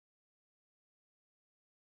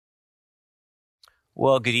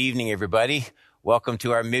Well, good evening, everybody. Welcome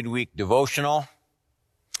to our midweek devotional.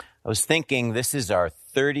 I was thinking this is our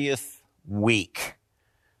 30th week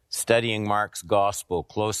studying Mark's gospel,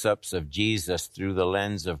 close-ups of Jesus through the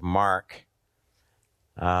lens of Mark.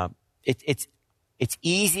 It's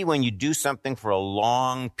easy when you do something for a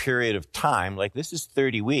long period of time, like this is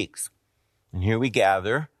 30 weeks. And here we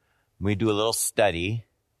gather, we do a little study.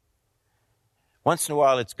 Once in a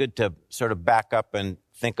while, it's good to sort of back up and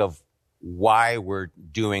think of why we're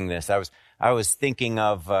doing this. I was thinking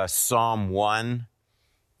of Psalm 1,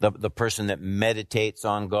 the person that meditates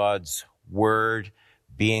on God's word,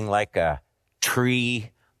 being like a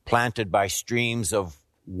tree planted by streams of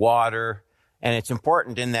water. And it's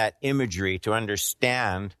important in that imagery to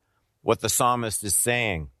understand what the psalmist is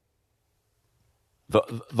saying.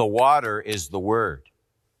 The water is the word.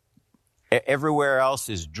 Everywhere else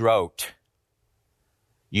is drought.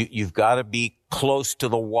 You've got to be close to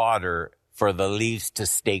the water for the leaves to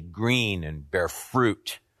stay green and bear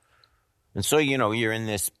fruit. And so, we're in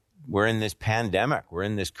this pandemic. We're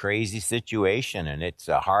in this crazy situation, and it's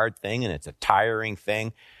a hard thing, and it's a tiring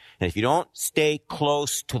thing. And if you don't stay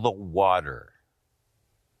close to the water,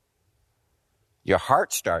 your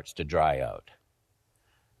heart starts to dry out.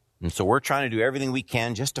 And so we're trying to do everything we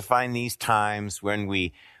can just to find these times when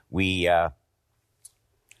we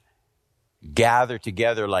gather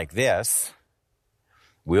together like this.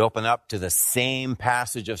 We open up to the same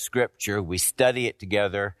passage of Scripture. We study it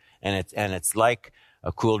together, and it's like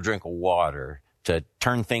a cool drink of water to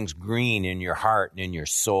turn things green in your heart and in your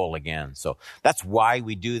soul again. So that's why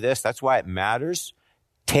we do this. That's why it matters.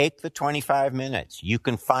 Take the 25 minutes. You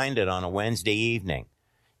can find it on a Wednesday evening.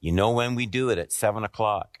 You know when we do it at 7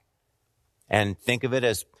 o'clock. And think of it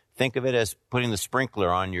as putting the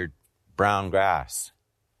sprinkler on your brown grass.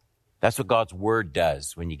 That's what God's word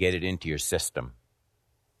does when you get it into your system.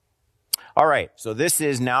 All right, so this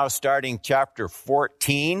is now starting chapter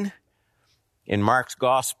 14 in Mark's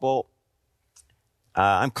gospel.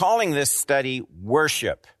 I'm calling this study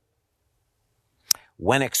Worship.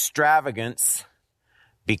 When extravagance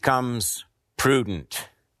becomes prudent.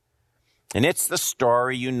 And it's the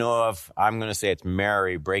story you know of. I'm going to say it's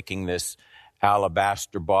Mary breaking this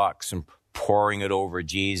alabaster box and pouring it over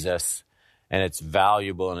Jesus. And it's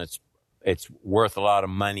valuable and it's worth a lot of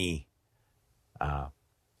money.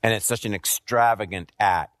 And it's such an extravagant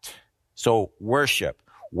act. So worship.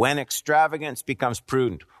 When extravagance becomes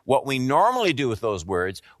prudent. What we normally do with those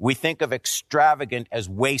words, we think of extravagant as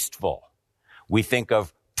wasteful. We think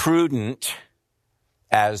of prudent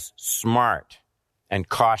as smart and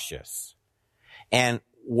cautious. And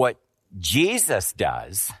what Jesus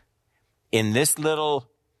does in this little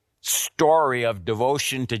story of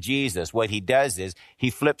devotion to Jesus, what he does is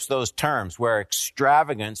he flips those terms where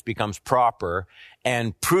extravagance becomes proper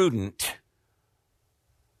and prudent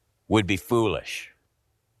would be foolish.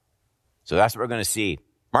 So that's what we're going to see.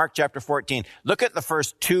 Mark chapter 14. Look at the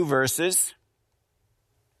first two verses.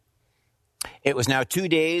 It was now 2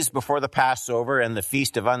 days before the Passover and the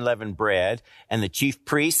Feast of Unleavened Bread, and the chief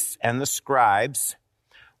priests and the scribes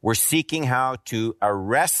were seeking how to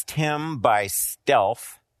arrest him by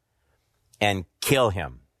stealth and kill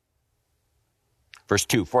him. Verse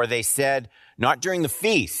 2, for they said, not during the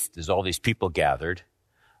feast, as all these people gathered,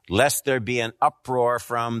 lest there be an uproar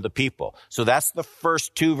from the people. So that's the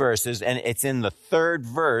first two verses, and it's in the third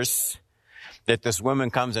verse that this woman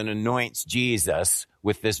comes and anoints Jesus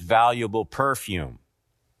with this valuable perfume.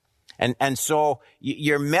 And so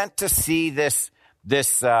you're meant to see this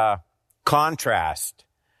contrast.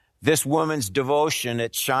 This woman's devotion,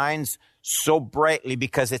 it shines so brightly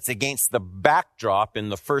because it's against the backdrop in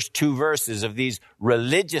the first two verses of these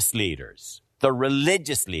religious leaders, the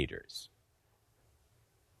religious leaders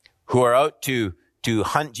who are out to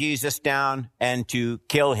hunt Jesus down and to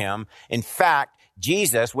kill him. In fact,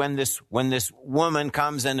 Jesus, when this woman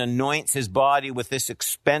comes and anoints his body with this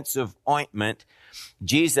expensive ointment,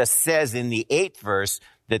 Jesus says in the 8th verse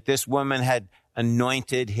that this woman had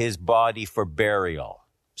anointed his body for burial.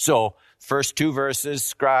 So, first two verses,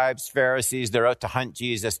 scribes, Pharisees, they're out to hunt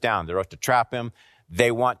Jesus down. They're out to trap him. They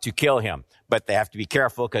want to kill him. But they have to be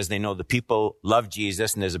careful because they know the people love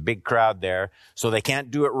Jesus and there's a big crowd there. So they can't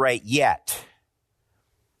do it right yet.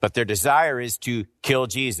 But their desire is to kill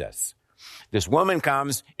Jesus. This woman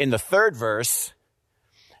comes in the 3rd verse,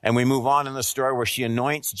 and we move on in the story where she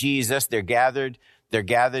anoints Jesus. They're gathered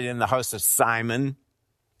in the house of Simon.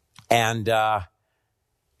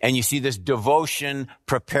 And you see this devotion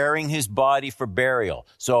preparing his body for burial.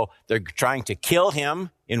 So they're trying to kill him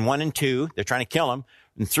in 1 and 2. They're trying to kill him.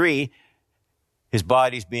 In 3, His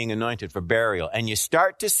body's being anointed for burial. And you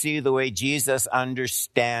start to see the way Jesus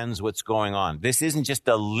understands what's going on. This isn't just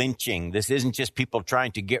a lynching. This isn't just people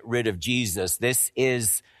trying to get rid of Jesus. This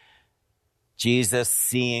is Jesus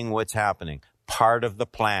seeing what's happening. Part of the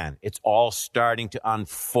plan. It's all starting to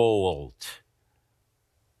unfold.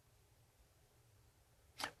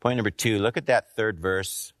 Point number 2, look at that third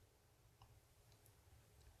verse.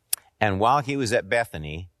 And while he was at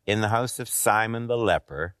Bethany, in the house of Simon the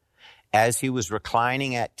leper, as he was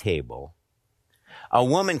reclining at table, a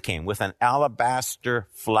woman came with an alabaster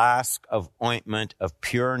flask of ointment of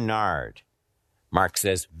pure nard. Mark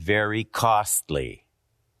says, very costly.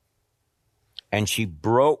 And she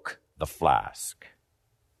broke the flask,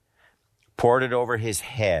 poured it over his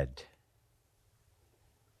head.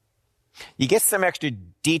 You get some extra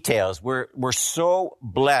details. We're so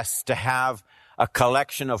blessed to have a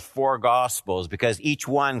collection of 4 Gospels because each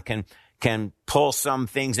one can pull some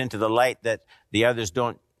things into the light that the others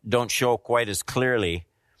don't show quite as clearly.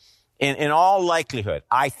 In all likelihood,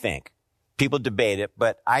 I think, people debate it,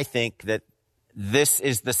 but I think that this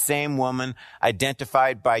is the same woman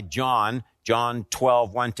identified by John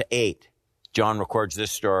 12, 1-8. John records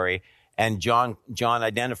this story, and John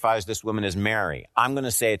identifies this woman as Mary. I'm going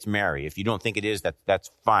to say it's Mary. If you don't think it is,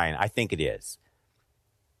 that's fine. I think it is.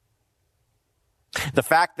 The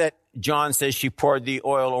fact that John says she poured the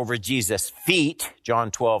oil over Jesus' feet,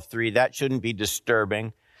 John 12:3, that shouldn't be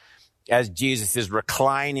disturbing. As Jesus is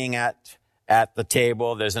reclining at the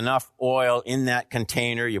table, there's enough oil in that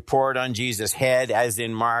container. You pour it on Jesus' head, as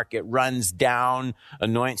in Mark. It runs down,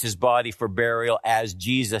 anoints his body for burial, as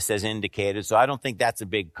Jesus has indicated. So I don't think that's a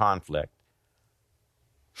big conflict.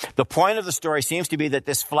 The point of the story seems to be that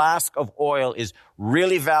this flask of oil is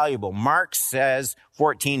really valuable. Mark says,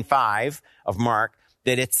 14:5 of Mark,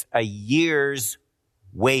 that it's a year's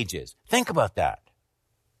wages. Think about that.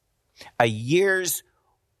 A year's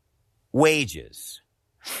wages.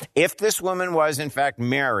 If this woman was, in fact,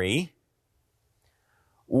 Mary,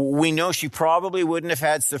 we know she probably wouldn't have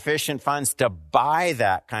had sufficient funds to buy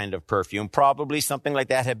that kind of perfume. Probably something like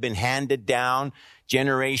that had been handed down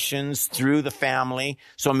generations through the family.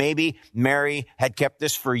 So maybe Mary had kept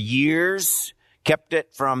this for years, kept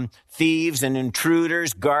it from thieves and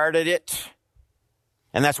intruders, guarded it.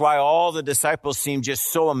 And that's why all the disciples seemed just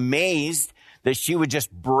so amazed that she would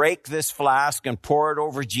just break this flask and pour it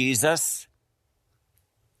over Jesus.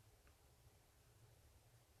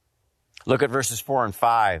 Look at verses 4 and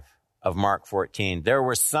 5 of Mark 14. There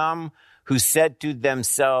were some who said to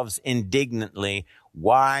themselves indignantly,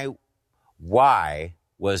 why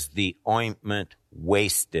was the ointment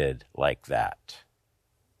wasted like that?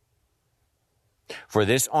 For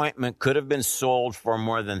this ointment could have been sold for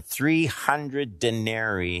more than 300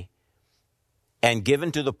 denarii and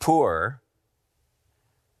given to the poor.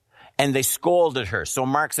 And they scolded her. So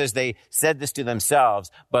Mark says they said this to themselves,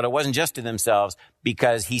 but it wasn't just to themselves,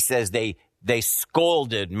 because he says they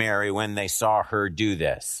scolded Mary when they saw her do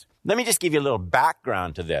this. Let me just give you a little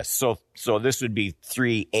background to this. So this would be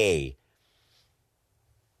 3a.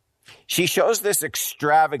 She shows this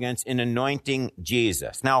extravagance in anointing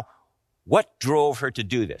Jesus. Now, what drove her to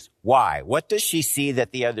do this? Why? What does she see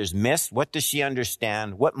that the others missed? What does she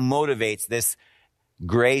understand? What motivates this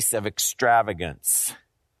grace of extravagance?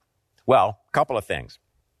 Well, a couple of things.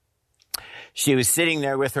 She was sitting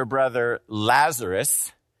there with her brother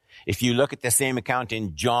Lazarus. If you look at the same account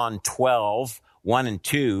in John 12, 1 and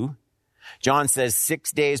 2, John says,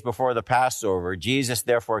 6 days before the Passover, Jesus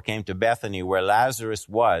therefore came to Bethany where Lazarus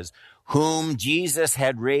was, whom Jesus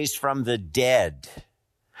had raised from the dead.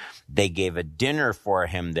 They gave a dinner for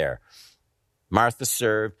him there. Martha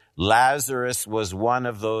served. Lazarus was one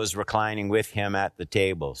of those reclining with him at the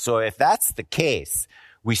table. So if that's the case,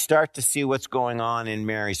 we start to see what's going on in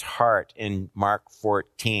Mary's heart in Mark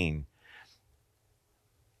 14.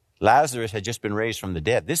 Lazarus had just been raised from the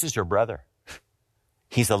dead. This is her brother.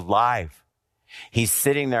 He's alive. He's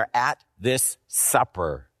sitting there at this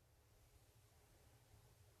supper.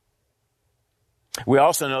 We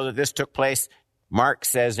also know that this took place, Mark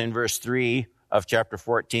says in verse 3 of chapter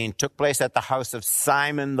 14, took place at the house of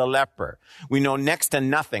Simon the leper. We know next to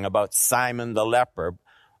nothing about Simon the leper.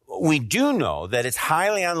 We do know that it's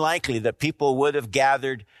highly unlikely that people would have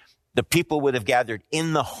gathered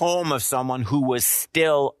in the home of someone who was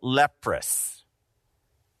still leprous.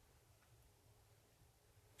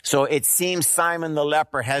 So it seems Simon the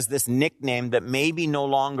leper has this nickname that maybe no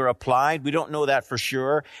longer applied. We don't know that for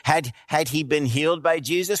sure. Had he been healed by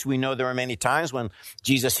Jesus? We know there were many times when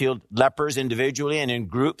Jesus healed lepers individually and in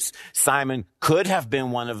groups. Simon could have been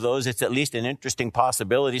one of those. It's at least an interesting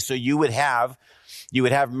possibility. So you would have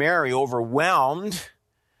Mary overwhelmed.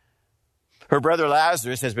 Her brother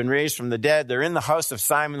Lazarus has been raised from the dead. They're in the house of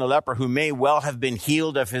Simon the leper, who may well have been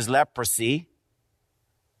healed of his leprosy.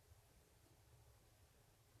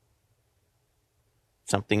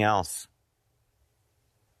 Something else.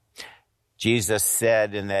 Jesus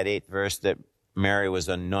said in that 8th verse that Mary was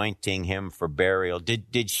anointing him for burial.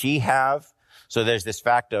 Did she have? So there's this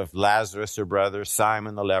fact of Lazarus, her brother,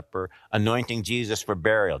 Simon the leper, anointing Jesus for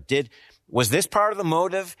burial. Was this part of the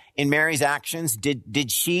motive in Mary's actions?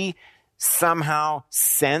 Did she somehow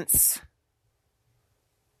sense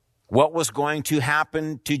what was going to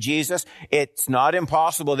happen to Jesus? It's not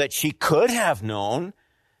impossible that she could have known.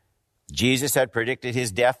 Jesus had predicted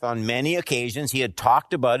his death on many occasions. He had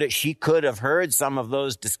talked about it. She could have heard some of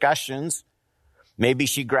those discussions. Maybe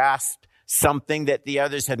she grasped something that the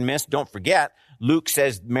others had missed. Don't forget, Luke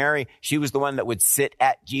says Mary, she was the one that would sit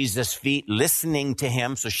at Jesus' feet listening to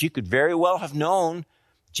him, so she could very well have known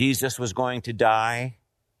Jesus was going to die.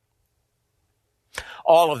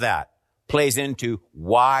 All of that plays into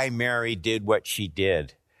why Mary did what she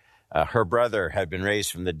did. Her brother had been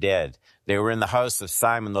raised from the dead. They were in the house of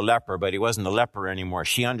Simon the leper, but he wasn't a leper anymore.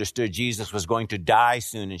 She understood Jesus was going to die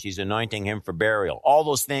soon, and she's anointing him for burial. All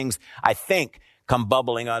those things, I think, come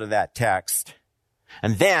bubbling out of that text.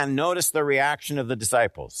 And then notice the reaction of the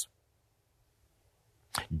disciples.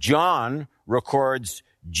 John records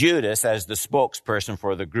Judas as the spokesperson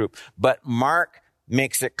for the group, but Mark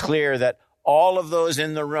makes it clear that all of those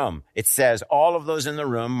in the room, it says all of those in the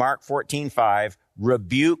room, Mark 14:5,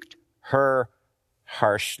 rebuked her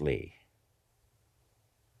harshly.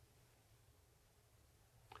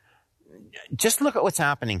 Just look at what's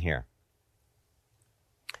happening here.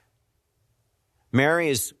 Mary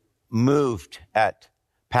is moved at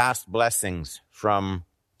past blessings from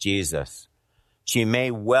Jesus. She may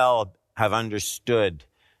well have understood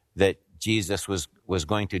that Jesus was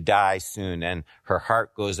going to die soon, and her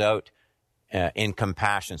heart goes out in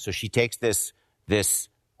compassion. So she takes this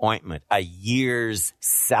ointment, a year's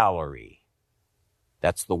salary.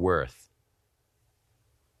 That's the worth.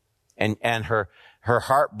 And her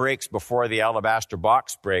heart breaks before the alabaster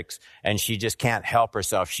box breaks, and she just can't help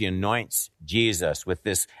herself. She anoints Jesus with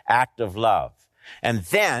this act of love. And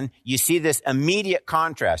then you see this immediate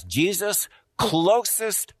contrast. Jesus'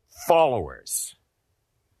 closest followers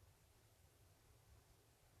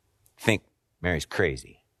think Mary's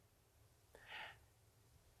crazy.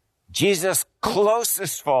 Jesus'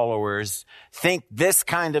 closest followers think this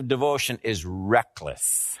kind of devotion is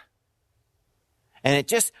reckless. And it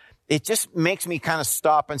just makes me kind of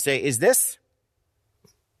stop and say, is this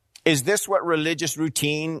what religious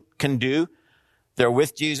routine can do? They're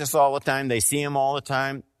with Jesus all the time. They see him all the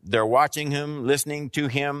time. They're watching him, listening to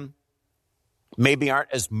him. Maybe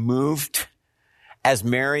aren't as moved as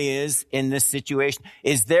Mary is in this situation.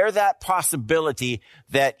 Is there that possibility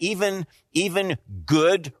that even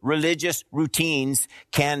good religious routines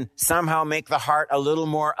can somehow make the heart a little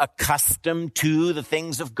more accustomed to the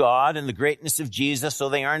things of God and the greatness of Jesus so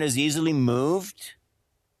they aren't as easily moved?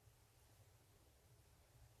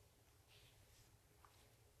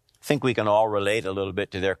 I think we can all relate a little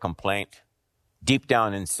bit to their complaint deep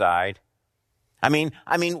down inside. I mean,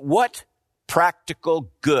 what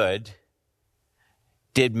practical good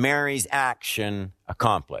did Mary's action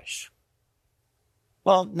accomplish?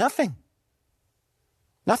 Well, nothing.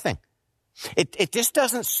 Nothing. It just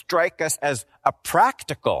doesn't strike us as a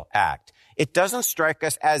practical act. It doesn't strike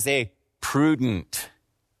us as a prudent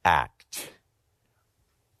act.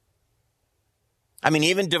 I mean,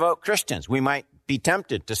 even devout Christians, we might be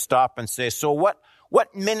tempted to stop and say, so what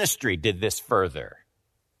ministry did this further?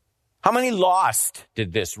 How many lost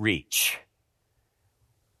did this reach?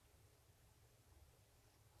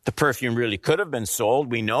 The perfume really could have been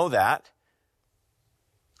sold. We know that.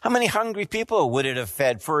 How many hungry people would it have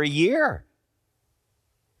fed for a year?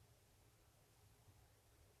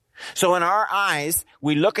 So in our eyes,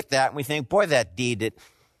 we look at that and we think, boy, that deed,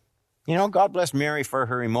 God bless Mary for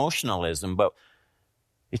her emotionalism, but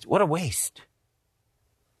what a waste.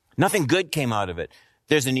 Nothing good came out of it.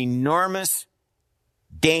 There's an enormous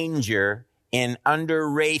danger in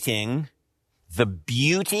underrating the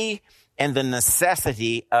beauty and the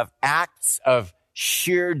necessity of acts of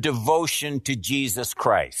sheer devotion to Jesus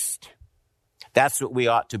Christ. That's what we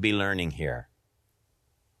ought to be learning here.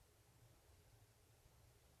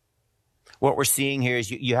 What we're seeing here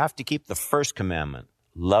is you have to keep the first commandment.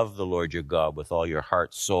 Love the Lord your God with all your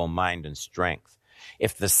heart, soul, mind, and strength.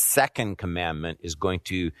 If the second commandment is going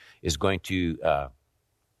to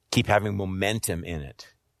keep having momentum in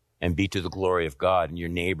it and be to the glory of God and your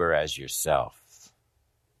neighbor as yourself.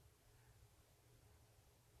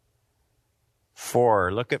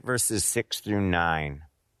 4, look at verses 6 through 9.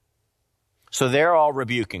 So they're all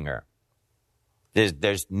rebuking her.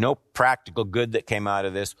 There's no practical good that came out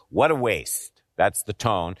of this. What a waste. That's the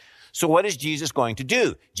tone. So what is Jesus going to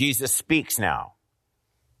do? Jesus speaks now.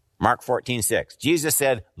 Mark 14:6. Jesus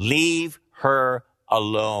said, leave her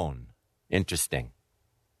alone. Interesting.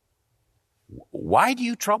 Why do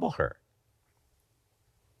you trouble her?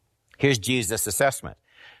 Here's Jesus' assessment.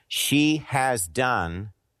 She has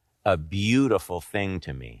done a beautiful thing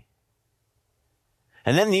to me.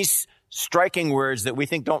 And then these striking words that we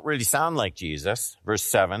think don't really sound like Jesus. Verse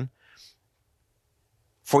 7.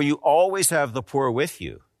 For you always have the poor with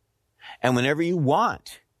you, and whenever you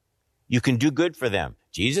want, you can do good for them.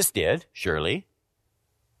 Jesus did, surely.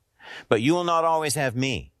 But you will not always have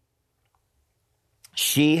me.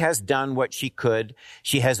 She has done what she could.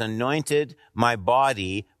 She has anointed my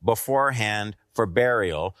body beforehand for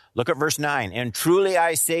burial. Look at verse 9. And truly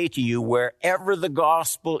I say to you, wherever the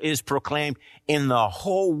gospel is proclaimed in the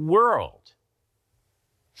whole world,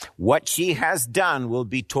 what she has done will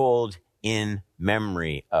be told in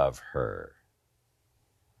memory of her.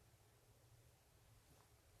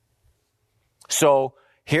 So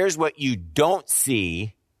here's what you don't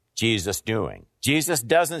see Jesus doing. Jesus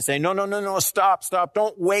doesn't say, no, stop,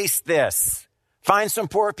 don't waste this. Find some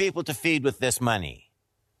poor people to feed with this money.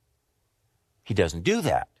 He doesn't do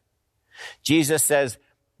that. Jesus says,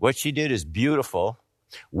 what she did is beautiful.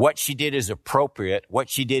 What she did is appropriate. What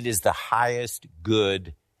she did is the highest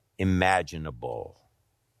good imaginable.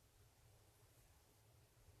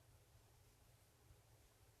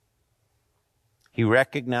 He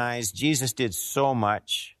recognized Jesus did so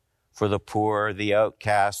much for the poor, the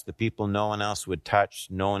outcast, the people no one else would touch,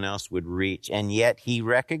 no one else would reach. And yet he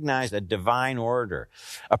recognized a divine order,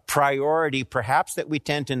 a priority perhaps that we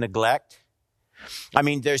tend to neglect. I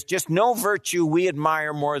mean, there's just no virtue we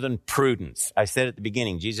admire more than prudence. I said at the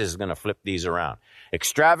beginning, Jesus is going to flip these around.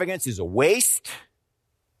 Extravagance is a waste.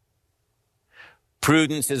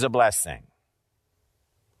 Prudence is a blessing.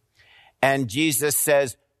 And Jesus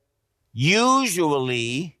says,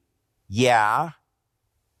 usually, yeah,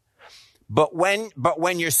 but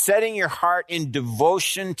when you're setting your heart in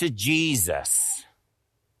devotion to Jesus,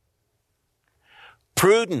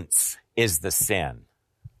 prudence is the sin.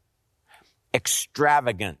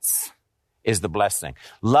 Extravagance is the blessing.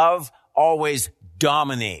 Love always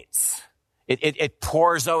dominates. It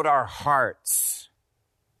pours out our hearts.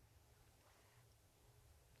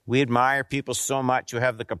 We admire people so much who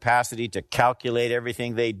have the capacity to calculate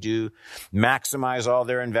everything they do, maximize all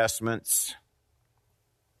their investments.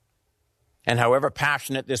 And however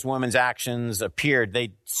passionate this woman's actions appeared,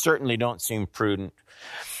 they certainly don't seem prudent.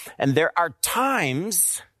 And there are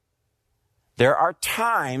times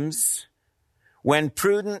when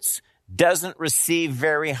prudence doesn't receive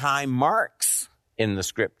very high marks in the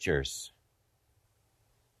scriptures.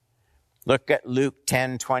 Look at Luke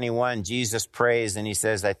 10:21. Jesus prays and he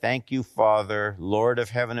says, I thank you, Father, Lord of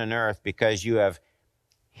heaven and earth, because you have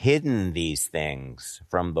hidden these things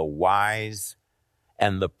from the wise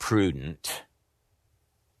and the prudent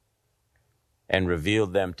and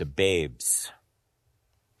revealed them to babes.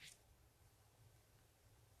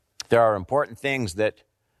 There are important things that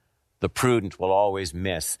the prudent will always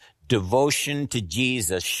miss. Devotion to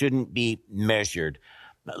Jesus shouldn't be measured.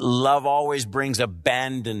 Love always brings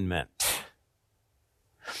abandonment.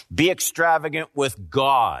 Be extravagant with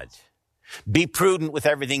God. Be prudent with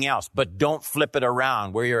everything else, but don't flip it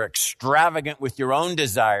around where you're extravagant with your own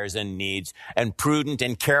desires and needs and prudent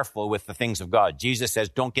and careful with the things of God. Jesus says,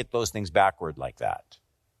 don't get those things backward like that.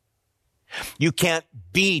 You can't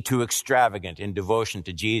be too extravagant in devotion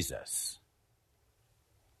to Jesus.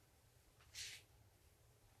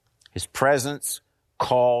 His presence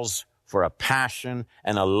calls for a passion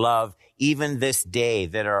and a love, even this day,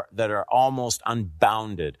 that are almost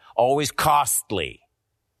unbounded, always costly.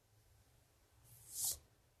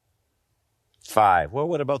 5. Well,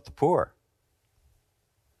 what about the poor?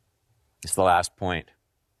 It's the last point.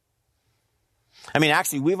 I mean,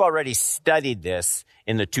 actually, we've already studied this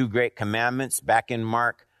in the 2 great commandments back in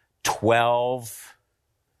Mark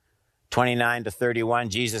 12:29-31.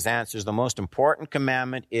 Jesus answers, the most important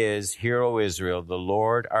commandment is, Hear, O Israel, the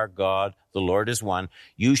Lord our God, the Lord is one.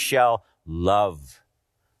 You shall love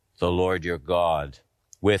the Lord your God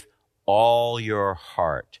with all your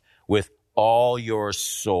heart, with all your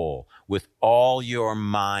soul, with all your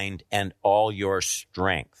mind and all your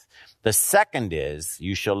strength. The second is,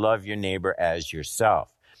 you shall love your neighbor as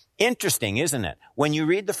yourself. Interesting, isn't it? When you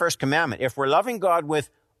read the first commandment, if we're loving God with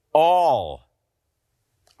all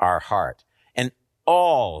our heart and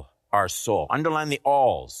all our soul, underline the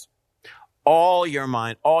alls, all your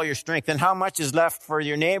mind, all your strength, then how much is left for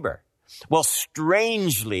your neighbor? Well,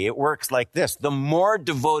 strangely, it works like this. The more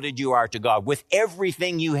devoted you are to God with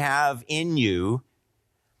everything you have in you,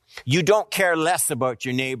 you don't care less about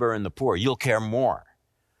your neighbor and the poor. You'll care more.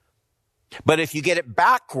 But if you get it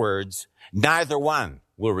backwards, neither one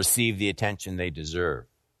will receive the attention they deserve.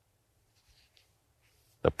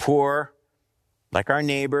 The poor, like our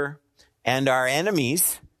neighbor, and our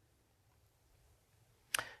enemies,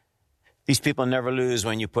 these people never lose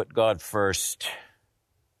when you put God first.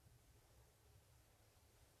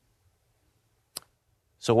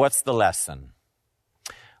 So what's the lesson?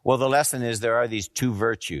 Well, the lesson is there are these two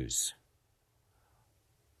virtues.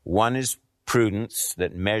 One is prudence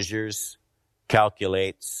that measures,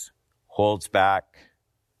 calculates, holds back,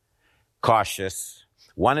 cautious.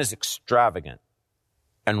 One is extravagant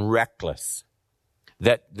and reckless,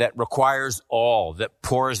 that requires all, that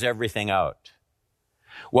pours everything out.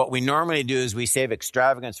 What we normally do is we save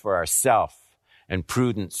extravagance for ourselves and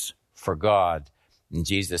prudence for God. And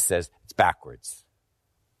Jesus says it's backwards.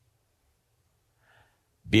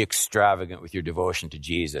 Be extravagant with your devotion to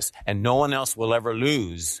Jesus, and no one else will ever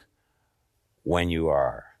lose when you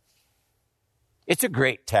are. It's a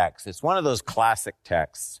great text. It's one of those classic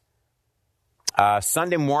texts.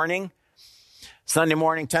 Sunday morning,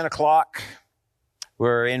 10 o'clock,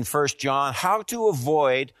 we're in 1 John. How to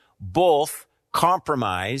avoid both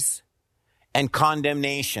compromise and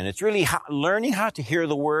condemnation. It's really learning how to hear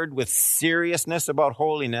the word with seriousness about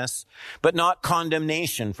holiness, but not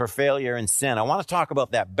condemnation for failure and sin. I want to talk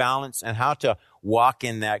about that balance and how to walk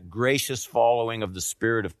in that gracious following of the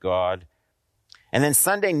Spirit of God. And then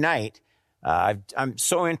Sunday night, I'm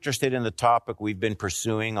so interested in the topic we've been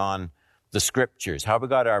pursuing on the Scriptures, how we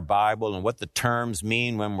got our Bible and what the terms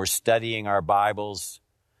mean when we're studying our Bibles.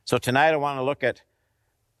 So tonight I want to look at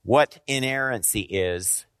what inerrancy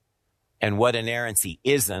is and what inerrancy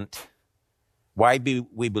isn't, why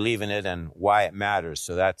we believe in it, and why it matters.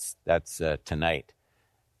 So that's tonight.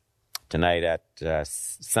 Tonight at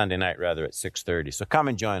Sunday night, rather, at 6:30. So come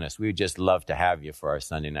and join us. We would just love to have you for our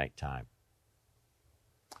Sunday night time.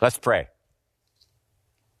 Let's pray.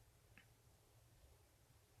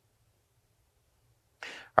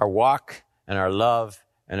 Our walk and our love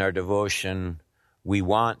and our devotion, we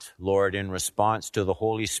want, Lord, in response to the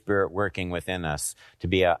Holy Spirit working within us, to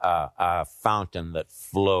be a fountain that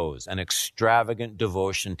flows, an extravagant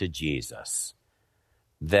devotion to Jesus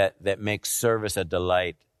that makes service a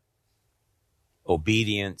delight,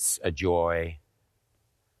 obedience a joy,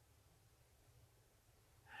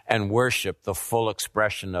 and worship the full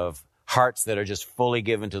expression of hearts that are just fully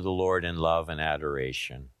given to the Lord in love and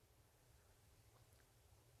adoration.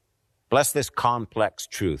 Bless this complex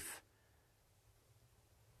truth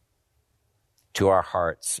to our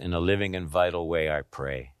hearts in a living and vital way, I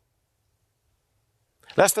pray.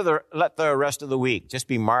 Let the rest of the week just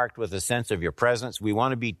be marked with a sense of your presence. We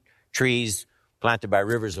want to be trees planted by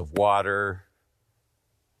rivers of water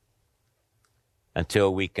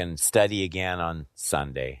until we can study again on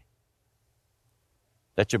Sunday.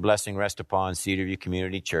 Let your blessing rest upon Cedar View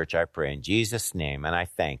Community Church, I pray in Jesus' name, and I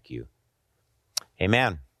thank you.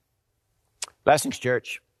 Amen. Blessings,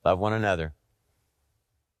 church. Love one another.